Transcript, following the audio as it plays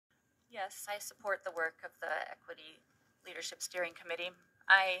Yes, I support the work of the Equity Leadership Steering Committee.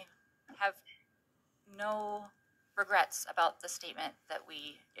 I have no regrets about the statement that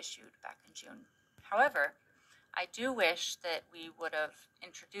we issued back in June. However, I do wish that we would have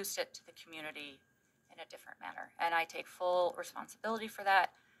introduced it to the community in a different manner, and I take full responsibility for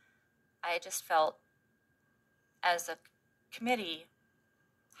that. I just felt, as a committee,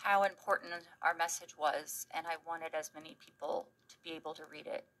 how important our message was, and I wanted as many people to be able to read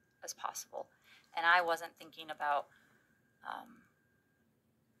it as possible. And I wasn't thinking about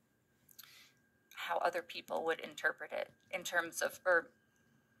how other people would interpret it in terms of, or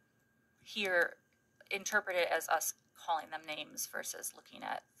interpret it as us calling them names versus looking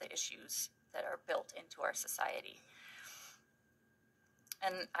at the issues that are built into our society.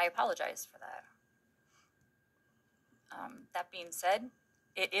 And I apologize for that. That being said,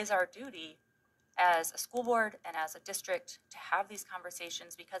 it is our duty as a school board and as a district to have these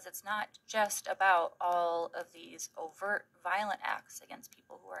conversations, because it's not just about all of these overt violent acts against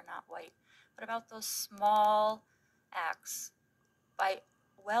people who are not white, but about those small acts by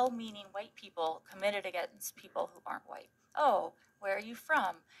well-meaning white people committed against people who aren't white. Oh, where are you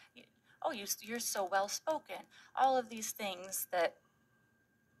from? Oh, you're so well-spoken. All of these things that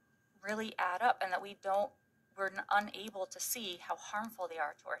really add up, and that we're unable to see how harmful they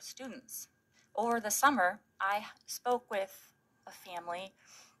are to our students. Over the summer, I spoke with a family.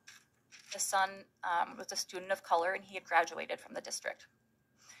 The son was a student of color, and he had graduated from the district.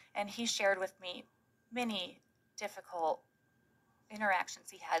 And he shared with me many difficult interactions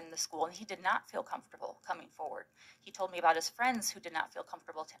he had in the school, and he did not feel comfortable coming forward. He told me about his friends who did not feel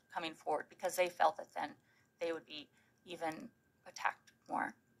comfortable coming forward because they felt that then they would be even attacked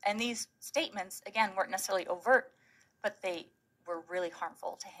more. And these statements, again, weren't necessarily overt, but they were really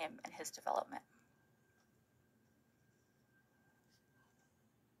harmful to him and his development.